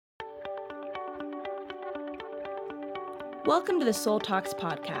Welcome to the Soul Talks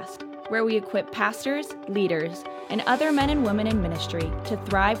podcast, where we equip pastors, leaders, and other men and women in ministry to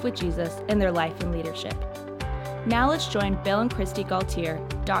thrive with Jesus in their life and leadership. Now let's join Bill and Christy Gaultier,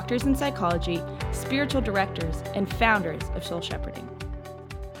 doctors in psychology, spiritual directors, and founders of Soul Shepherding.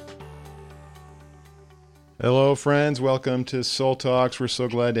 Hello, friends. Welcome to Soul Talks. We're so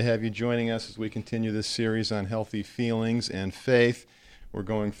glad to have you joining us as we continue this series on healthy feelings and faith. We're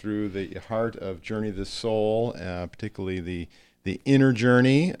going through the heart of Journey of the Soul, particularly the inner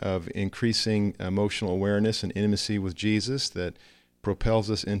journey of increasing emotional awareness and intimacy with Jesus that propels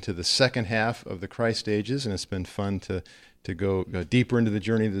us into the second half of the Christ ages, and it's been fun to go deeper into the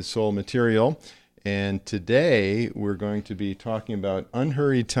Journey of the Soul material. And today we're going to be talking about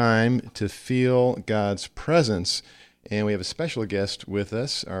unhurried time to feel God's presence. And we have a special guest with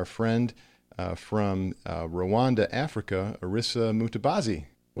us, our friend from Rwanda, Africa, Arissa Mutabazi.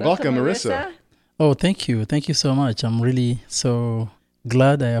 Welcome, Arissa. Oh, thank you. Thank you so much. I'm really so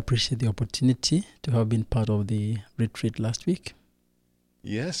glad. I appreciate the opportunity to have been part of the retreat last week.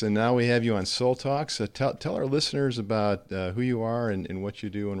 Yes, and now we have you on Soul Talks. Tell our listeners about who you are and what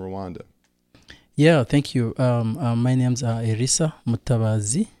you do in Rwanda. Yeah, thank you. My name's Arissa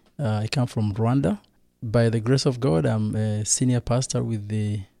Mutabazi. I come from Rwanda. By the grace of God, I'm a senior pastor with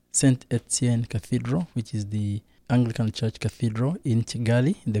the St. Etienne Cathedral, which is the Anglican Church Cathedral in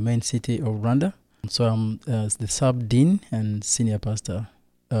Kigali, in the main city of Rwanda. So I'm the sub-dean and senior pastor,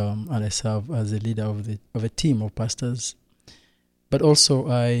 and I serve as a leader of a team of pastors. But also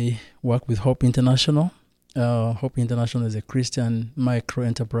I work with Hope International. Hope International is a Christian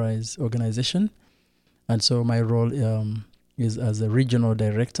micro-enterprise organization. And so my role is as a regional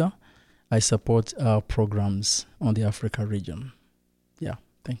director. I support our programs on the Africa region. Yeah,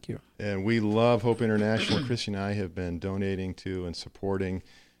 thank you. And we love Hope International. Christy and I have been donating to and supporting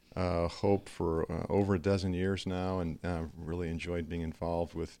Hope for over a dozen years now, and really enjoyed being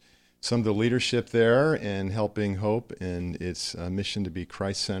involved with some of the leadership there and helping Hope in its mission to be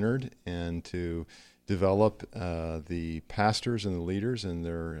Christ-centered and to develop the pastors and the leaders in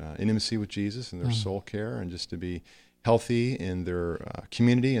their intimacy with Jesus and their soul care, and just to be healthy in their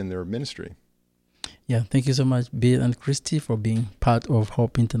community and their ministry. Yeah, thank you so much, Bill and Christy, for being part of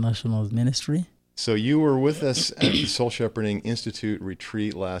Hope International's ministry. So you were with us at the Soul Shepherding Institute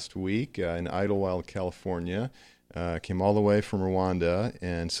retreat last week in Idlewild, California. Came all the way from Rwanda.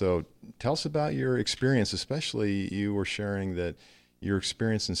 And so tell us about your experience, especially you were sharing that your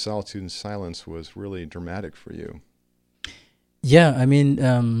experience in solitude and silence was really dramatic for you. Yeah, I mean,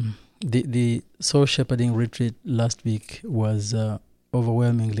 the Soul Shepherding retreat last week was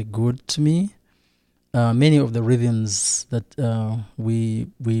overwhelmingly good to me. Many of the rhythms that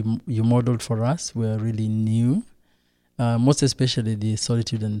you modeled for us were really new, most especially the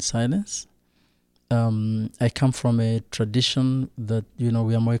solitude and silence. I come from a tradition that, we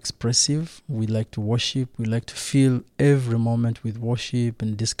are more expressive. We like to worship. We like to fill every moment with worship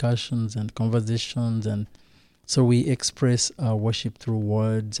and discussions and conversations. And so we express our worship through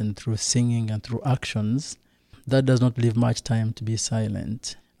words and through singing and through actions. That does not leave much time to be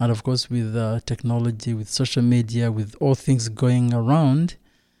silent. And of course, with technology, with social media, with all things going around,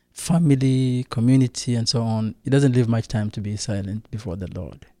 family, community, and so on, it doesn't leave much time to be silent before the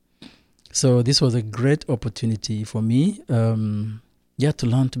Lord. So this was a great opportunity for me, to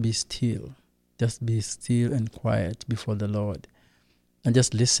learn to be still. Just be still and quiet before the Lord and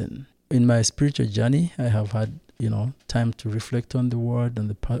just listen. In my spiritual journey, I have had, time to reflect on the Word, on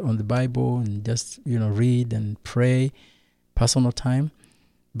the Bible, and just, read and pray, personal time.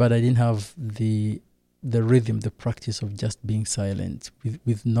 But I didn't have the rhythm, the practice of just being silent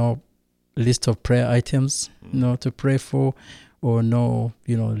with no list of prayer items, to pray for, or no,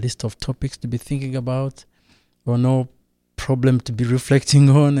 list of topics to be thinking about, or no problem to be reflecting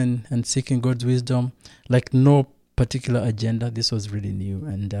on and seeking God's wisdom, like no particular agenda. This was really new,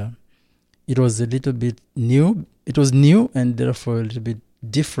 and it was a little bit new. It was new and therefore a little bit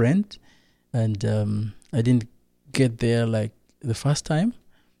different, and I didn't get there like the first time,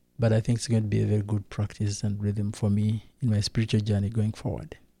 but I think it's going to be a very good practice and rhythm for me in my spiritual journey going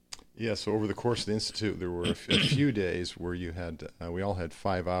forward. Yeah, so over the course of the Institute, there were a few days where we all had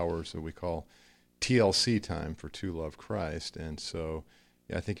 5 hours that we call TLC time for To Love Christ. And so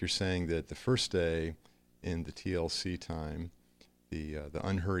I think you're saying that the first day in the TLC time, the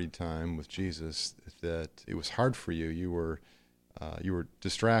unhurried time with Jesus, that it was hard for you. You were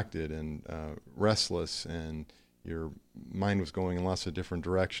distracted and restless, and your mind was going in lots of different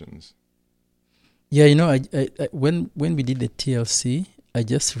directions. Yeah, I when we did the TLC, I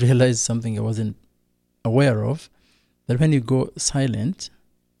just realized something I wasn't aware of, that when you go silent,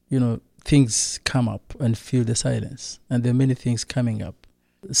 things come up and fill the silence. And there are many things coming up.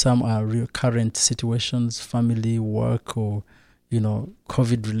 Some are real current situations, family, work, or,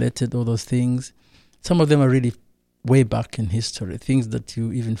 COVID-related, all those things. Some of them are really way back in history, things that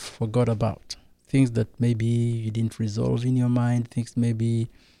you even forgot about, things that maybe you didn't resolve in your mind, things maybe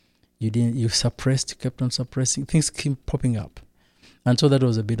you suppressed, kept on suppressing. Things keep popping up. And so that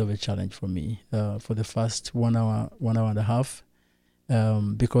was a bit of a challenge for me for the first 1 hour and a half,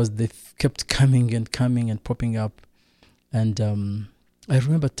 because they kept coming and popping up. And I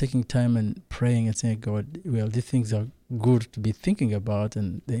remember taking time and praying and saying, God, well, these things are good to be thinking about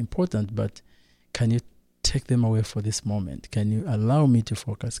and they're important, but can you take them away for this moment? Can you allow me to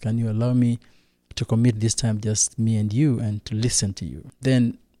focus? Can you allow me to commit this time, just me and you, and to listen to you?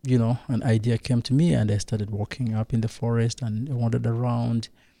 Then, an idea came to me, and I started walking up in the forest and I wandered around.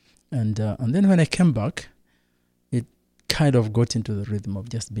 And then when I came back, it kind of got into the rhythm of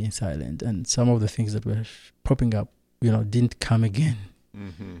just being silent. And some of the things that were popping up, didn't come again.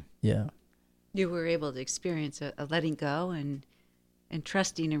 Mm-hmm. Yeah. You were able to experience a letting go and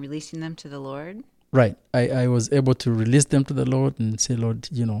trusting and releasing them to the Lord. Right. I was able to release them to the Lord and say, Lord,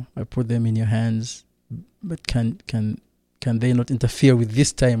 I put them in your hands, but can they not interfere with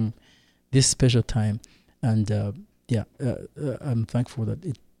this time, this special time? And I'm thankful that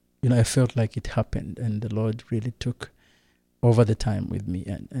it, I felt like it happened, and the Lord really took over the time with me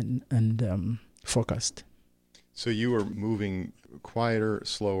and focused. So you were moving quieter,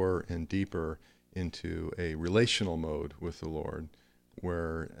 slower, and deeper into a relational mode with the Lord,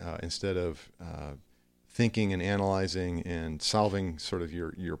 where instead of thinking and analyzing and solving sort of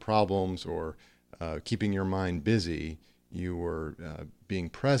your problems or keeping your mind busy, you were being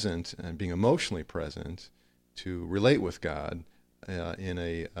present and being emotionally present to relate with God in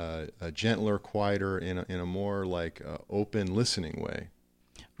a gentler, quieter, in a more like open, listening way.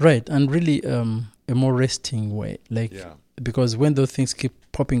 Right, and really a more resting way. Because when those things keep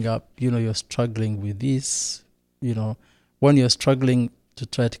popping up, you're struggling with this, when you're struggling to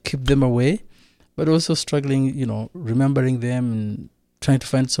try to keep them away, but also struggling, remembering them and trying to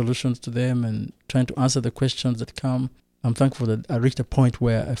find solutions to them and trying to answer the questions that come. I'm thankful that I reached a point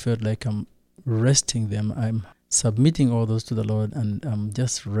where I felt like I'm resting them. I'm submitting all those to the Lord, and I'm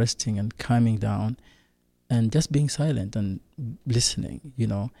just resting and calming down and just being silent and listening,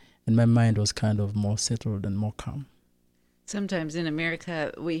 and my mind was kind of more settled and more calm. Sometimes in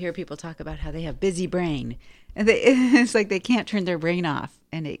America, we hear people talk about how they have busy brain, and it's like they can't turn their brain off,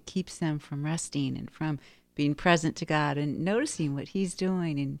 and it keeps them from resting and from being present to God and noticing what He's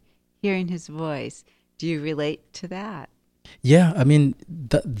doing and hearing His voice. Do you relate to that? Yeah, I mean,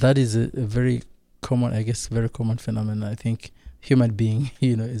 that is a very common, very common phenomenon. I think human being,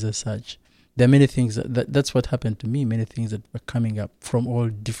 is as such. There are many things that's what happened to me, many things that were coming up from all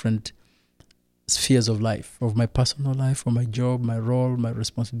different spheres of life, of my personal life, of my job, my role, my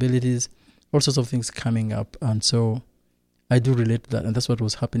responsibilities, all sorts of things coming up. And so I do relate to that. And that's what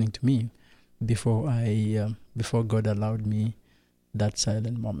was happening to me before God allowed me that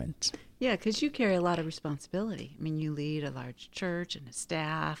silent moment. Yeah, because you carry a lot of responsibility. I mean, you lead a large church and a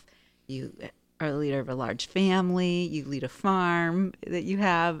staff. You are the leader of a large family. You lead a farm that you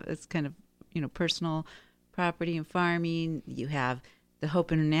have. It's kind of, personal property and farming. You have the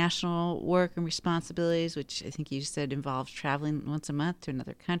Hope International work and responsibilities, which I think you said involves traveling once a month to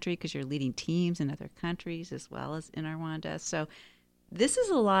another country because you're leading teams in other countries as well as in Rwanda. So this is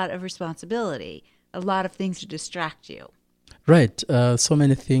a lot of responsibility, a lot of things to distract you. Right. So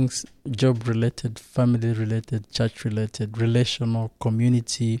many things, job-related, family-related, church-related, relational,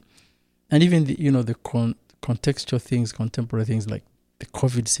 community, and even the contextual things, contemporary things like the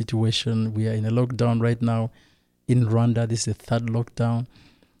COVID situation. We are in a lockdown right now in Rwanda. This is the third lockdown.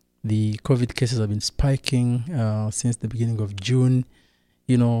 The COVID cases have been spiking since the beginning of June.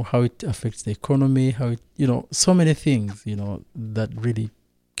 How it affects the economy, how it, so many things, that really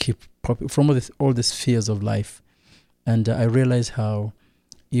keep popping from all the spheres of life. And I realize how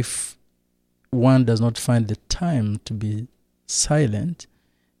if one does not find the time to be silent,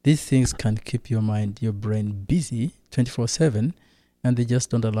 these things can keep your mind, your brain busy 24/7, and they just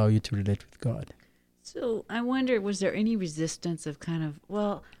don't allow you to relate with God. So I wonder, was there any resistance of kind of,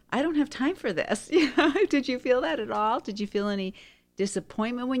 well, I don't have time for this? Did you feel that at all? Did you feel any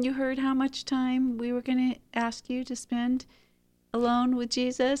disappointment when you heard how much time we were going to ask you to spend alone with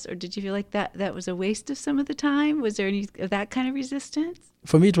Jesus? Or did you feel like that was a waste of some of the time? Was there any of that kind of resistance?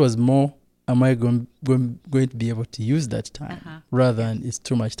 For me, it was more, am I going to be able to use that time rather than it's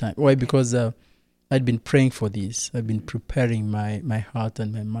too much time? Why? Because I'd been praying for this. I've been preparing my heart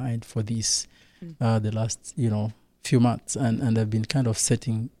and my mind for this the last, few months. And I've been kind of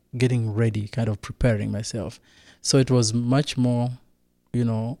setting getting ready, kind of preparing myself. So it was much more,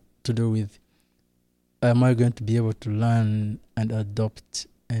 to do with, am I going to be able to learn and adopt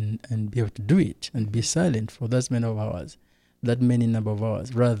and be able to do it and be silent for that many number of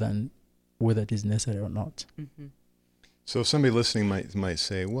hours, rather than whether it is necessary or not. Mm-hmm. So somebody listening might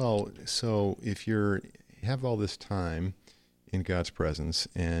say, well, so if you have all this time in God's presence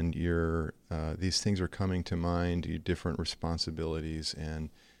and these things are coming to mind, your different responsibilities and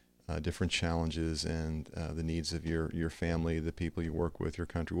different challenges and the needs of your family, the people you work with, your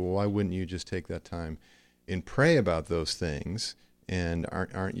country, well, why wouldn't you just take that time and pray about those things? And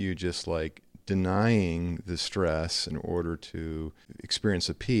aren't you just like denying the stress in order to experience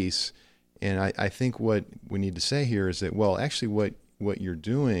a peace? And I think what we need to say here is that, well, actually what you're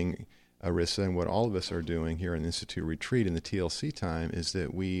doing, Arissa, and what all of us are doing here in the Institute Retreat in the TLC time is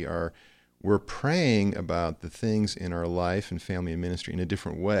that we're praying about the things in our life and family and ministry in a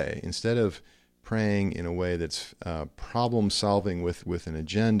different way. Instead of praying in a way that's problem solving with an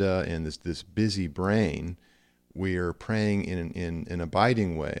agenda and this busy brain, we are praying in an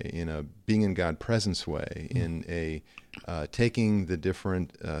abiding way, in a being in God presence way, in a taking the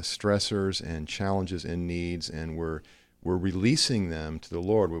different stressors and challenges and needs, and we're releasing them to the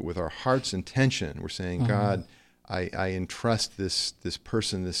Lord with our heart's intention. We're saying, God, I entrust this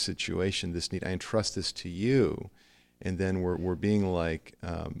person, this situation, this need. I entrust this to you, and then we're being like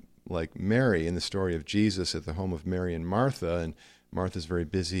Mary in the story of Jesus at the home of Mary and Martha, and Martha's very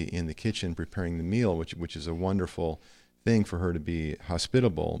busy in the kitchen preparing the meal, which is a wonderful thing for her to be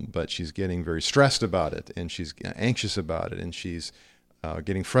hospitable, but she's getting very stressed about it, and she's anxious about it, and she's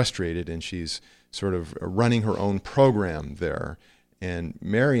getting frustrated, and she's sort of running her own program there. And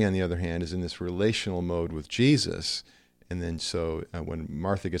Mary, on the other hand, is in this relational mode with Jesus. And then so when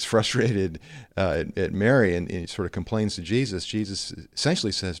Martha gets frustrated at Mary and sort of complains to Jesus, Jesus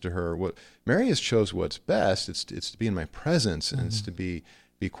essentially says to her, "What Mary has chose what's best. It's to be in my presence, and it's to be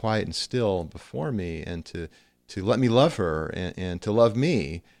quiet and still before me, and to let me love her and to love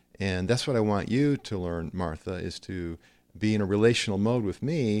me. And that's what I want you to learn, Martha, is to be in a relational mode with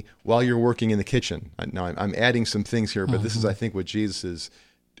me while you're working in the kitchen." Now, I'm adding some things here, but this is, I think, what Jesus'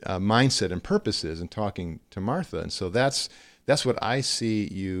 mindset and purpose is in talking to Martha. And so that's what I see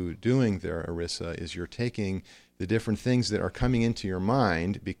you doing there, Arissa, is you're taking the different things that are coming into your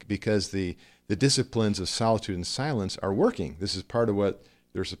mind because the disciplines of solitude and silence are working. This is part of what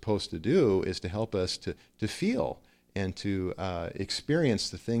they're supposed to do, is to help us to feel and to experience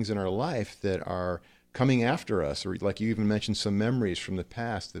the things in our life that are coming after us, or like you even mentioned, some memories from the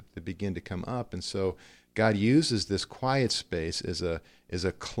past that begin to come up. And so God uses this quiet space as a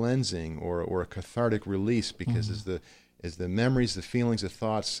cleansing or a cathartic release, because as the memories, the feelings, the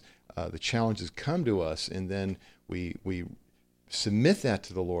thoughts, the challenges come to us, and then we submit that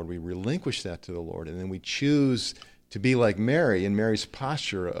to the Lord, we relinquish that to the Lord, and then we choose to be like Mary in Mary's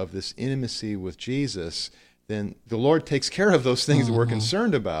posture of this intimacy with Jesus, then the Lord takes care of those things that we're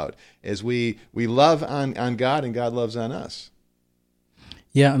concerned about as we love on God and God loves on us.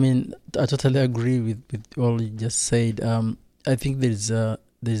 Yeah, I mean, I totally agree with all you just said. I think there's a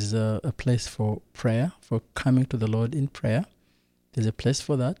place for prayer, for coming to the Lord in prayer. There's a place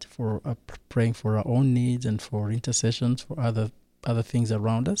for that, for praying for our own needs and for intercessions for other things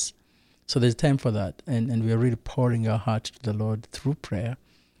around us. So there's time for that, and we are really pouring our heart to the Lord through prayer.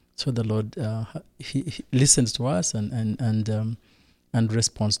 So the Lord he listens to us and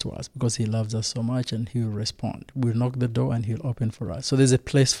responds to us, because He loves us so much, and He will respond. We'll knock the door and He'll open for us. So there's a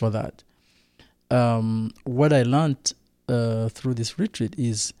place for that. What I learned through this retreat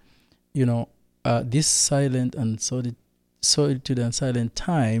is, this silent and solitude and silent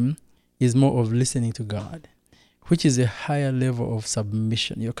time is more of listening to God, which is a higher level of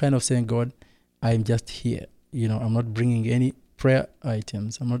submission. You're kind of saying, God, I'm just here. I'm not bringing any prayer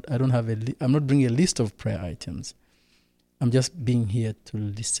items. I'm not bringing a list of prayer items. I'm just being here to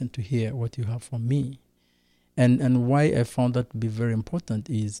listen, to hear what you have for me. And why I found that to be very important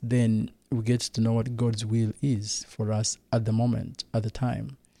is then we get to know what God's will is for us at the moment, at the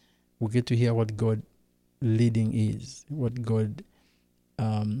time. We get to hear what God leading is, what God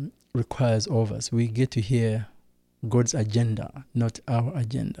requires of us. We get to hear God's agenda, not our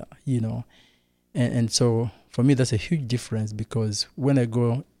agenda, And so for me, that's a huge difference, because when I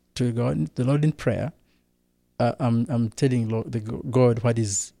go to God, the Lord in prayer, I'm telling God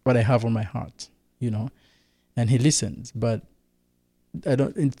what I have on my heart, and He listens. But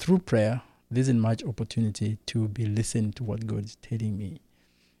through prayer, there isn't much opportunity to be listening to what God is telling me.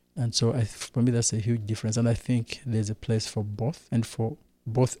 And so for me, that's a huge difference. And I think there's a place for both, and for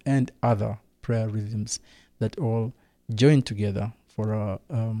both and other prayer rhythms that all join together for our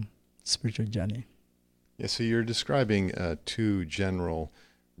spiritual journey. Yeah, so you're describing two general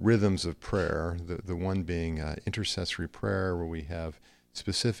rhythms of prayer, the one being intercessory prayer, where we have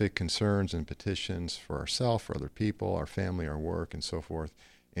specific concerns and petitions for ourselves, for other people, our family, our work, and so forth.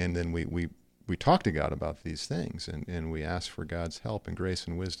 And then we talk to God about these things, and we ask for God's help and grace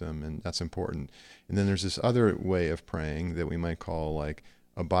and wisdom, and that's important. And then there's this other way of praying that we might call like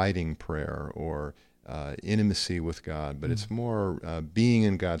abiding prayer or intimacy with God, but it's more being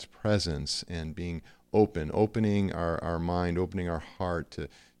in God's presence and being opening our mind, opening our heart to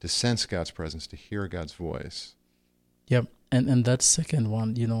sense God's presence, to hear God's voice. Yep. And that second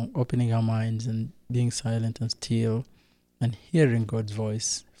one, opening our minds and being silent and still and hearing God's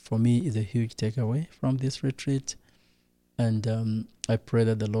voice, for me, is a huge takeaway from this retreat. And I pray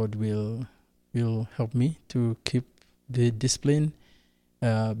that the Lord will help me to keep the discipline,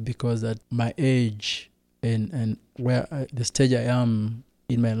 because at my age and where the stage I am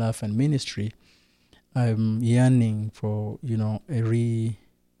in my life and ministry, I'm yearning for, a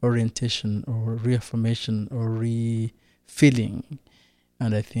reorientation or reaffirmation or refilling.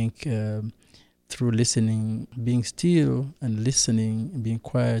 And I think through listening, being still and listening, being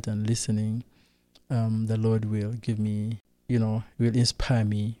quiet and listening, the Lord will give me, will inspire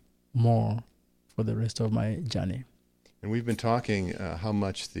me more for the rest of my journey. And we've been talking how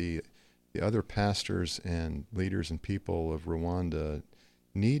much the other pastors and leaders and people of Rwanda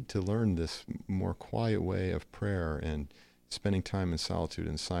need to learn this more quiet way of prayer and spending time in solitude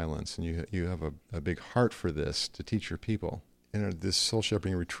and silence. And you have a big heart for this to teach your people. This soul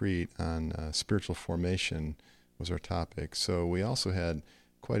shepherding retreat on spiritual formation was our topic. So we also had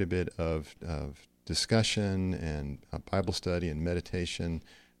quite a bit of discussion and Bible study and meditation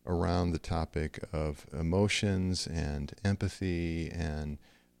around the topic of emotions and empathy and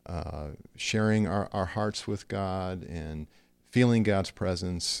sharing our hearts with God and feeling God's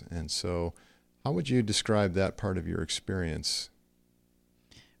presence. And so how would you describe that part of your experience?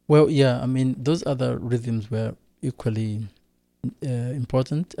 Well, yeah, those other rhythms were equally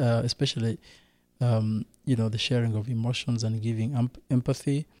important, especially, the sharing of emotions and giving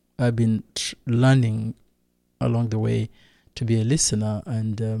empathy. I've been learning along the way to be a listener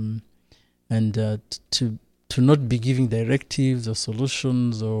and to not be giving directives or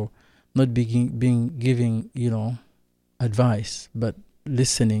solutions or not giving advice, but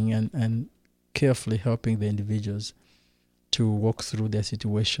listening and carefully helping the individuals to walk through their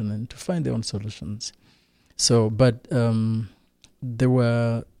situation and to find their own solutions. So, but there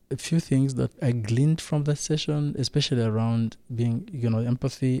were a few things that I gleaned from that session, especially around being,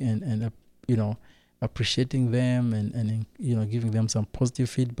 empathy and appreciating them and giving them some positive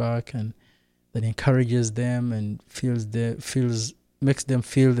feedback and that encourages them and makes them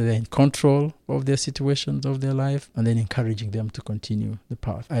feel that they're in control of their situations of their life, and then encouraging them to continue the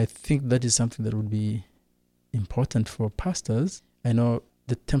path. I think that is something that would be important for pastors. I know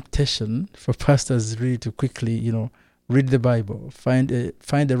the temptation for pastors is really to quickly, read the Bible, find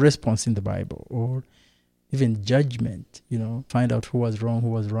a response in the Bible, or even judgment, find out who was wrong, who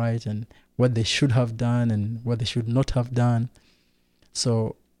was right, and what they should have done and what they should not have done.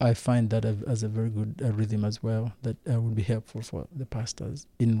 So I find that as a very good rhythm as well that would be helpful for the pastors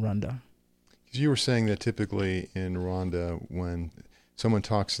in Rwanda. You were saying that typically in Rwanda, when someone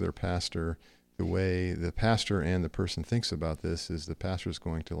talks to their pastor, the way the pastor and the person thinks about this is the pastor is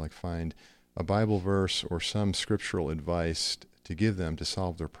going to find a Bible verse or some scriptural advice to give them to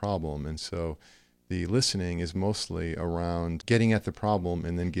solve their problem. And so the listening is mostly around getting at the problem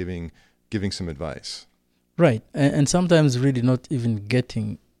and then giving some advice. Right. And sometimes really not even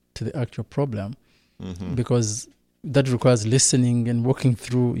getting to the actual problem, because that requires listening and walking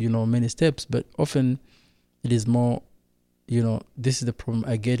through, many steps. But often it is more, this is the problem.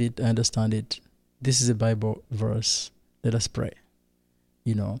 I get it. I understand it. This is a Bible verse. Let us pray,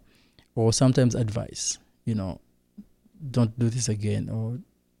 or sometimes advice, don't do this again, or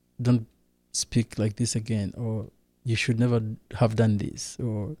don't speak like this again, or you should never have done this,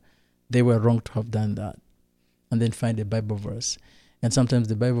 or they were wrong to have done that. And then find a Bible verse. And sometimes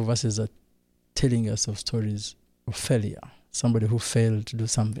the Bible verses are telling us of stories of failure, somebody who failed to do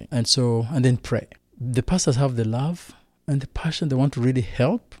something. And then pray. The pastors have the love and the passion. They want to really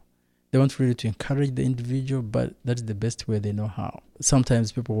help. They want really to encourage the individual, but that's the best way they know how.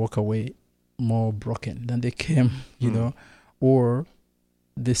 Sometimes people walk away more broken than they came, or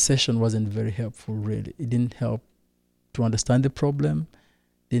the session wasn't very helpful, really. It didn't help to understand the problem,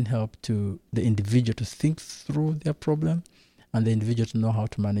 didn't help to the individual to think through their problem, and the individual to know how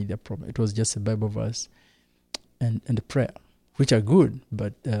to manage their problem. It was just a Bible verse and a prayer, which are good,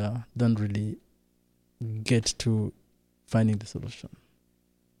 but don't really get to finding the solution.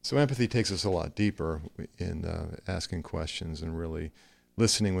 So empathy takes us a lot deeper in asking questions and really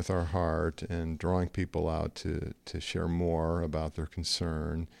listening with our heart and drawing people out to share more about their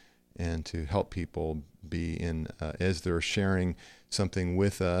concern and to help people be in, as they're sharing something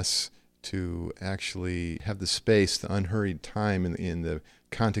with us, to actually have the space, the unhurried time in the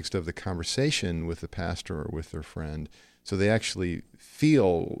context of the conversation with the pastor or with their friend, so they actually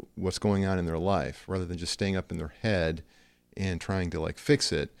feel what's going on in their life rather than just staying up in their head and trying to like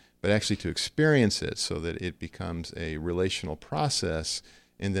fix it, but actually to experience it so that it becomes a relational process.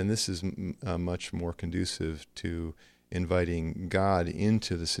 And then this is much more conducive to inviting God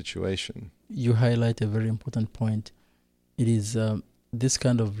into the situation. You highlight a very important point. It is this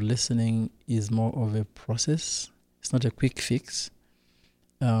kind of listening is more of a process. It's not a quick fix.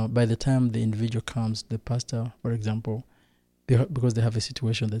 By the time the individual comes, the pastor, for example, because they have a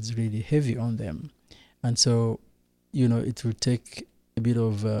situation that's really heavy on them. And so, it will take a bit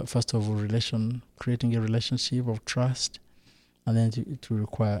of, first of all, creating a relationship of trust. And then it will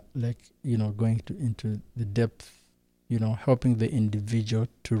require, going into the depth, helping the individual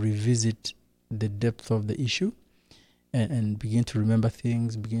to revisit the depth of the issue and begin to remember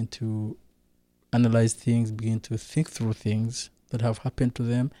things, begin to analyze things, begin to think through things that have happened to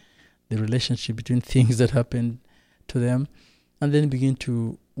them, the relationship between things that happened to them, and then begin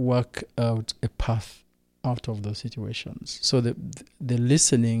to work out a path out of those situations. So the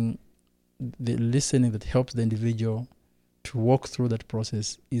listening that helps the individual to walk through that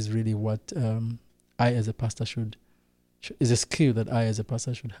process is really what I as a pastor is a skill that I as a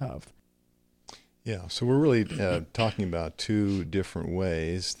pastor should have. Yeah, so we're really talking about two different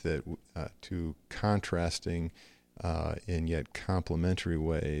ways, two contrasting and yet complementary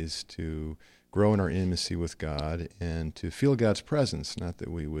ways to grow in our intimacy with God and to feel God's presence. Not that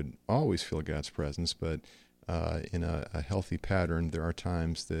we would always feel God's presence, but in a healthy pattern, there are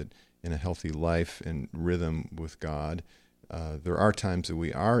times that in a healthy life and rhythm with God, there are times that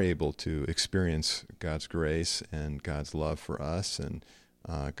we are able to experience God's grace and God's love for us and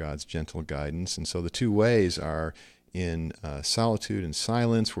God's gentle guidance. And so the two ways are in solitude and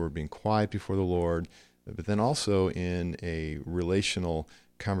silence, where we're being quiet before the Lord, but then also in a relational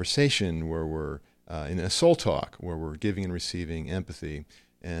conversation where we're in a soul talk, where we're giving and receiving empathy.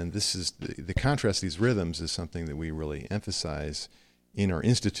 And this is the contrast of these rhythms is something that we really emphasize in our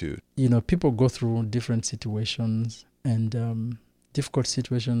institute. People go through different situations and difficult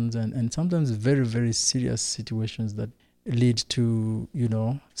situations and sometimes very, very serious situations that lead to,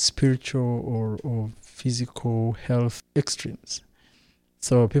 spiritual or physical health extremes.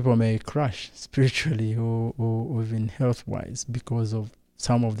 So people may crash spiritually or even health-wise because of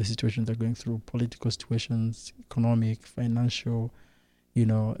some of the situations they're going through, political situations, economic, financial,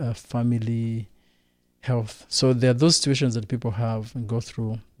 family, health. So there are those situations that people have and go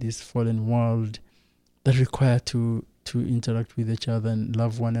through this fallen world that require to interact with each other and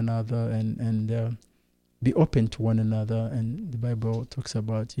love one another and be open to one another. And the Bible talks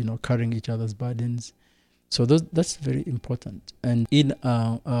about, carrying each other's burdens. So that's very important. And in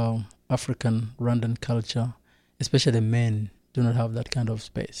our African Rwandan culture, especially men do not have that kind of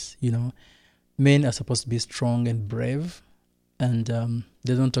space. Men are supposed to be strong and brave, and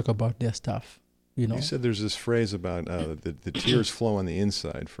they don't talk about their stuff. You said there's this phrase about the tears flow on the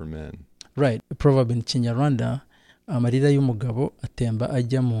inside for men. Right. A proverb in Kinyarwanda, amarira y'umugabo atemba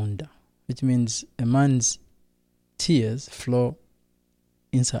ajya mu nda, which means a man's tears flow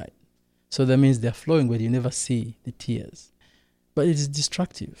inside. So that means they're flowing, but you never see the tears. But it is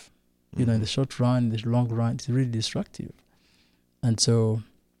destructive. In the short run, the long run, it's really destructive. And so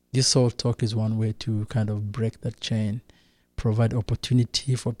this soul talk is one way to kind of break that chain, provide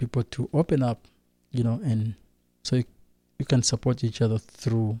opportunity for people to open up, and so you can support each other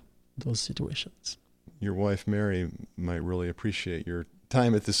through those situations. Your wife, Mary, might really appreciate your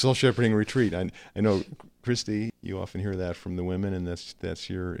time at the Soul Shepherding Retreat. I know, Christy, you often hear that from the women, and that's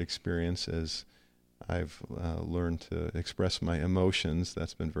your experience as I've learned to express my emotions.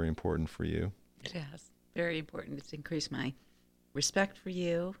 That's been very important for you. It has. Very important. It's increased my respect for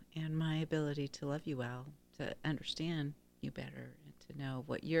you and my ability to love you well, to understand you better, and to know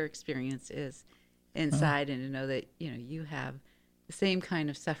what your experience is inside, and to know that, you have the same kind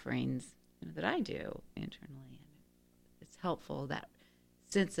of sufferings that I do internally. And it's helpful, that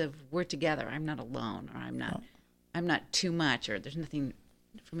sense of we're together. I'm not alone, or I'm not too much, or there's nothing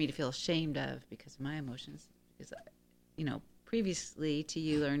for me to feel ashamed of because of my emotions. Because, previously to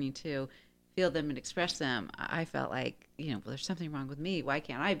you learning to feel them and express them, I felt like, well, there's something wrong with me. Why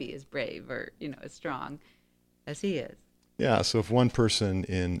can't I be as brave or, as strong as he is? Yeah, so if one person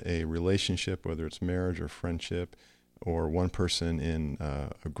in a relationship, whether it's marriage or friendship, or one person in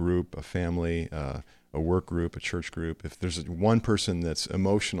a group, a family, a work group, a church group, if there's one person that's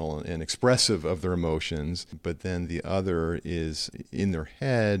emotional and expressive of their emotions, but then the other is in their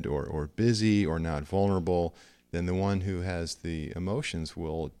head or busy or not vulnerable, then the one who has the emotions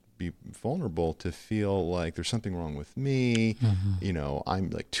will be vulnerable to feel like there's something wrong with me, I'm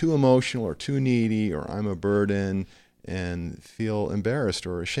like too emotional or too needy, or I'm a burden, and feel embarrassed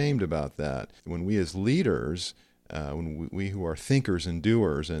or ashamed about that. When we as leaders, when we who are thinkers and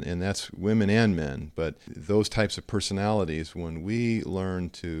doers, and that's women and men, but those types of personalities, when we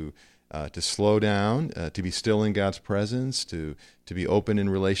learn to slow down, to be still in God's presence, to be open in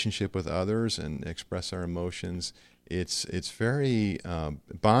relationship with others and express our emotions, it's very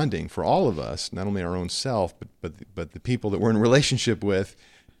bonding for all of us, not only our own self, but the people that we're in relationship with,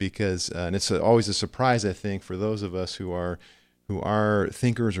 because and it's always a surprise, I think, for those of us who are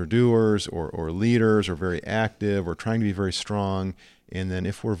thinkers or doers or leaders or very active or trying to be very strong. And then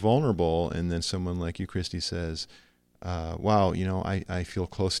if we're vulnerable and then someone like you, Christy, says, wow, I feel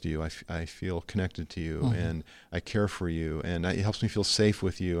close to you. I feel connected to you, and I care for you, and it helps me feel safe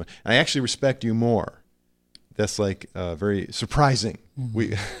with you. And I actually respect you more. That's like very surprising.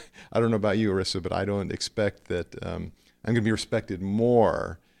 I don't know about you, Arissa, but I don't expect that I'm going to be respected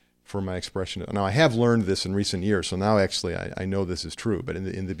more for my expression. Now, I have learned this in recent years, so now actually I know this is true. But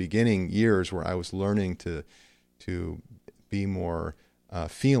in the beginning years where I was learning to be more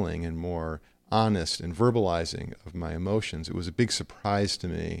feeling and more honest and verbalizing of my emotions, it was a big surprise to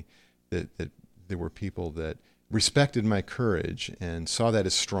me that there were people that respected my courage and saw that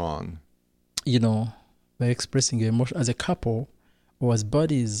as strong. By expressing your emotion as a couple or as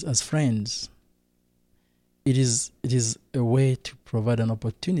buddies, as friends, it is a way to provide an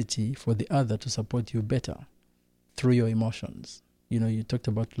opportunity for the other to support you better through your emotions. You talked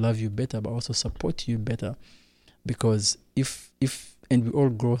about love you better, but also support you better, because if and we all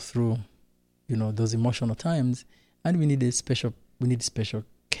go through, those emotional times, and we need special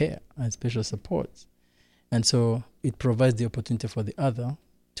care and special support, and so it provides the opportunity for the other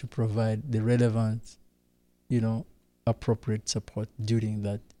to provide the relevant, appropriate support during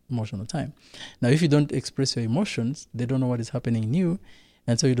that emotional time. Now, if you don't express your emotions, they don't know what is happening in you,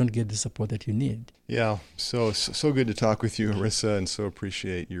 and so you don't get the support that you need. Yeah, so good to talk with you, Arissa, and so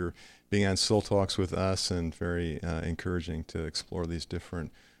appreciate your being on Soul Talks with us, and very encouraging to explore these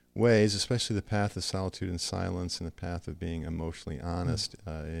different ways, especially the path of solitude and silence and the path of being emotionally honest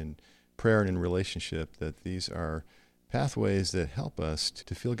in prayer and in relationship, that these are pathways that help us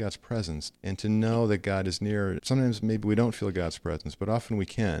to feel God's presence and to know that God is near. Sometimes maybe we don't feel God's presence, but often we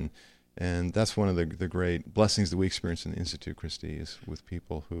can. And that's one of the great blessings that we experience in the Institute, Christy, is with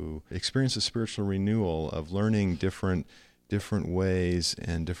people who experience a spiritual renewal of learning different ways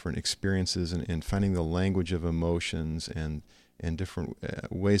and different experiences, and finding the language of emotions and different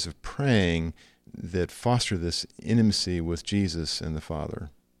ways of praying that foster this intimacy with Jesus and the Father.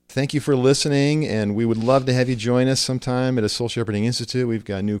 Thank you for listening, and we would love to have you join us sometime at a Soul Shepherding Institute. We've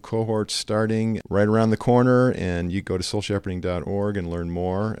got new cohorts starting right around the corner, and you go to soulshepherding.org and learn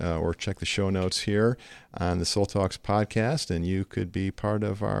more, or check the show notes here on the Soul Talks podcast, and you could be part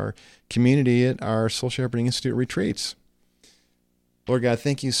of our community at our Soul Shepherding Institute retreats. Lord God,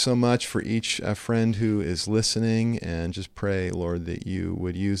 thank you so much for each friend who is listening, and just pray, Lord, that you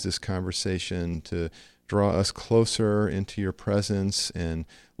would use this conversation to draw us closer into your presence and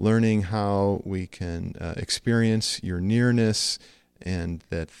learning how we can experience your nearness, and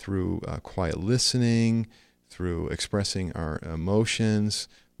that through quiet listening, through expressing our emotions,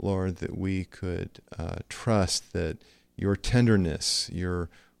 Lord, that we could trust that your tenderness, your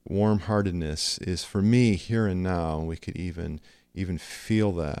warm-heartedness is for me here and now. We could even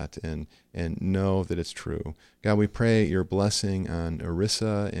feel that and know that it's true. God, we pray your blessing on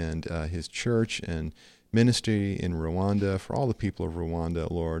Arissa and his church and ministry in Rwanda, for all the people of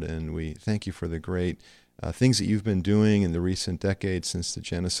Rwanda, Lord, and we thank you for the great things that you've been doing in the recent decades since the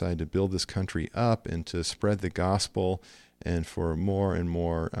genocide to build this country up and to spread the gospel, and for more and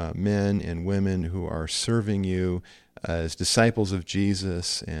more men and women who are serving you as disciples of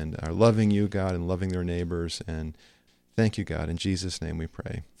Jesus and are loving you, God, and loving their neighbors. And thank you, God. In Jesus' name we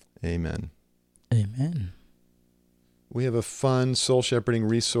pray. Amen. Amen. We have a fun soul shepherding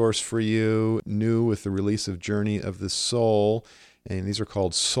resource for you, new with the release of Journey of the Soul. And these are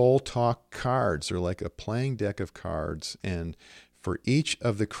called Soul Talk cards. They're like a playing deck of cards. And for each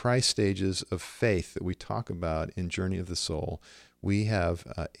of the Christ stages of faith that we talk about in Journey of the Soul, we have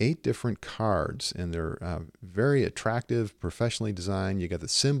 8 different cards, and they're very attractive, professionally designed. You got the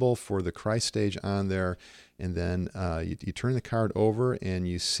symbol for the Christ stage on there, and then you turn the card over and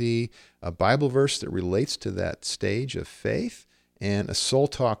you see a Bible verse that relates to that stage of faith and a soul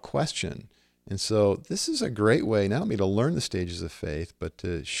talk question. And so this is a great way not only to learn the stages of faith, but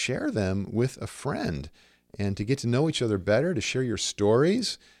to share them with a friend and to get to know each other better, to share your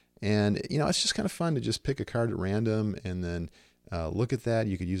stories. And, it's just kind of fun to just pick a card at random and then look at that.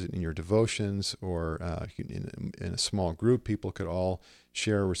 You could use it in your devotions, or in a small group. People could all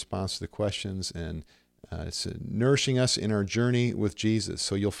share a response to the questions, and it's nourishing us in our journey with Jesus.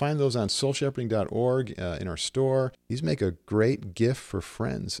 So you'll find those on soulshepherding.org in our store. These make a great gift for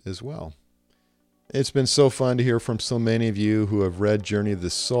friends as well. It's been so fun to hear from so many of you who have read Journey of the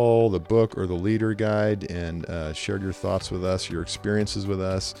Soul, the book, or the Leader Guide, and shared your thoughts with us, your experiences with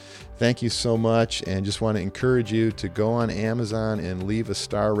us. Thank you so much, and just want to encourage you to go on Amazon and leave a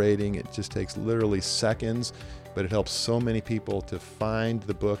star rating. It just takes literally seconds, but it helps so many people to find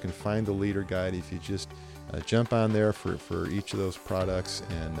the book and find the Leader Guide if you just jump on there for each of those products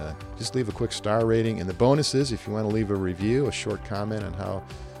and just leave a quick star rating. And the bonus is, if you want to leave a review, a short comment on how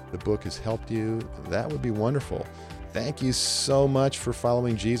the book has helped you, that would be wonderful. Thank you so much for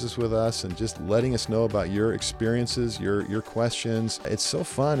following Jesus with us and just letting us know about your experiences, your questions. It's so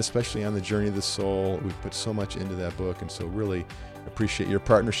fun, especially on the Journey of the Soul. We've put so much into that book, and so really appreciate your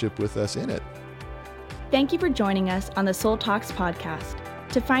partnership with us in it. Thank you for joining us on the Soul Talks podcast.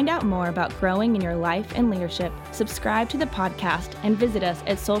 To find out more about growing in your life and leadership, subscribe to the podcast and visit us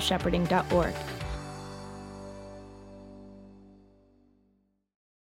at soulshepherding.org.